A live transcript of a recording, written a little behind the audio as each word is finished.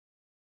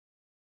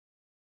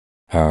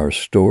Our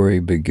story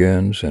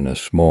begins in a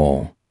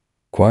small,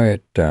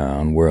 quiet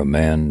town where a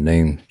man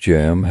named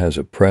Jim has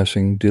a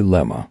pressing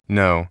dilemma.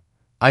 No,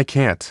 I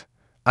can't.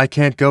 I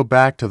can't go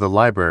back to the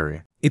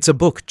library. It's a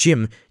book,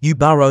 Jim. You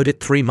borrowed it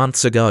 3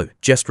 months ago.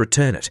 Just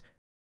return it.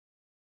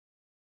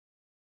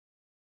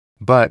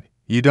 But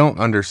you don't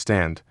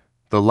understand.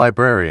 The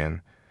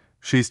librarian,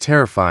 she's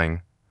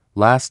terrifying.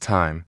 Last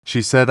time,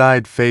 she said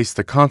I'd face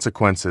the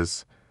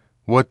consequences.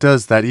 What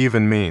does that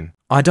even mean?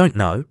 I don't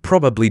know.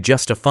 Probably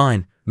just a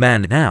fine.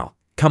 Man, now,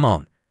 come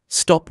on.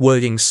 Stop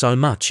worrying so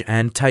much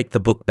and take the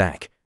book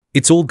back.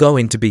 It's all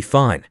going to be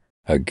fine.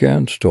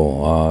 Against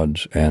all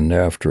odds, and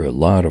after a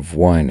lot of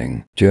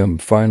whining, Jim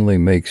finally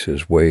makes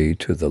his way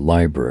to the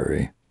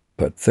library.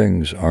 But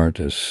things aren't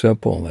as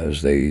simple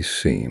as they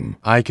seem.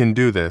 I can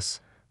do this.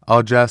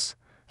 I'll just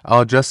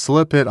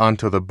slip it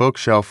onto the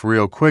bookshelf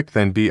real quick,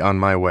 then be on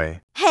my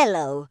way.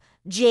 Hello,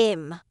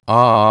 Jim.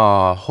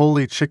 Ah,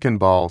 holy chicken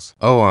balls.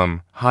 Oh,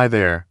 hi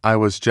there. I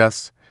was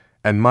just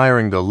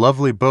admiring the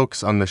lovely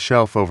books on the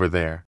shelf over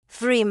there.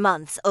 3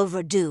 months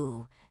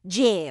overdue.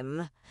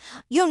 Jim,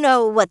 you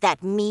know what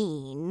that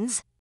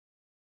means.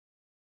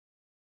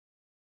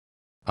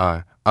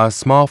 A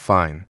small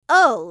fine.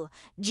 Oh,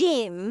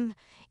 Jim,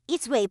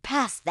 it's way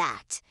past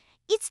that.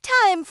 It's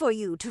time for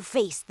you to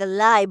face the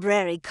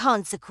library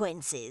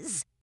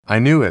consequences. I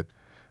knew it.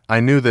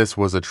 I knew this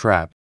was a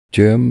trap.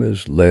 Jim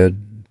is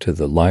led to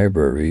the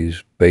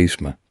library's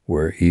basement,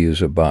 where he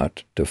is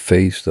about to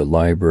face the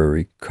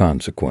library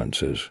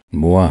consequences.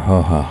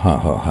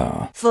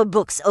 Mwahahahaha. For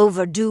books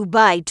overdue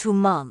by 2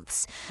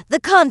 months, the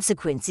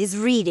consequence is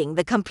reading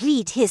the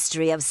complete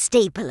history of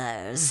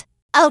staplers.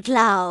 Out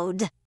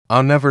loud.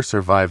 I'll never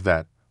survive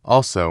that.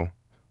 Also,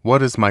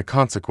 what is my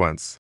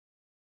consequence?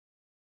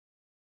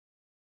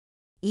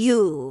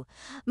 You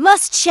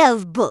must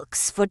shelve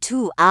books for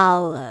 2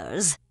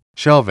 hours.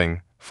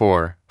 Shelving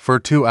for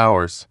 2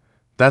 hours.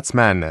 That's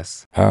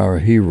madness. Our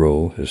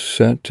hero is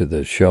sent to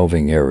the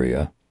shelving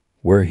area,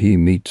 where he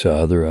meets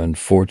other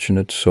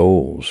unfortunate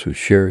souls who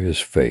share his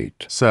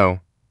fate. So,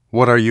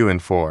 what are you in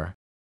for?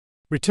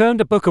 Returned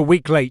a book a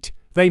week late.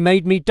 They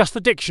made me dust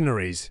the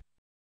dictionaries.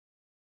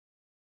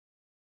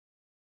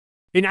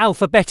 In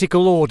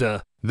alphabetical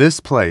order. This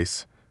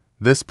place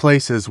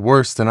is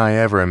worse than I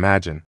ever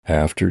imagined.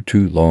 After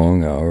 2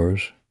 long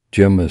hours,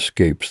 Jim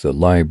escapes the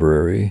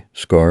library,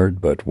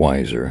 scarred but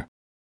wiser.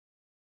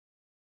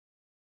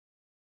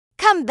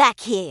 Come back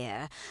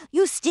here.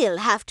 You still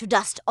have to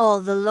dust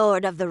all the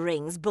Lord of the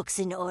Rings books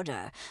in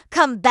order.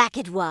 Come back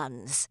at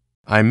once.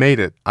 I made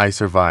it. I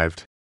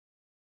survived.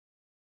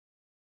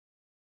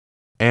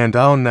 And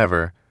I'll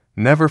never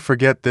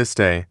forget this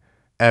day,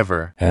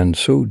 ever. And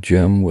so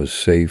Jim was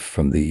safe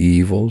from the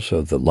evils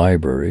of the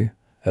library,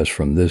 as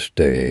from this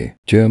day,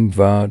 Jim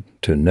vowed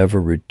to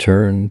never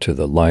return to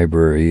the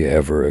library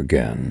ever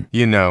again.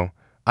 You know,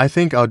 I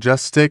think I'll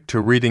just stick to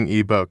reading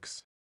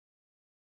e-books.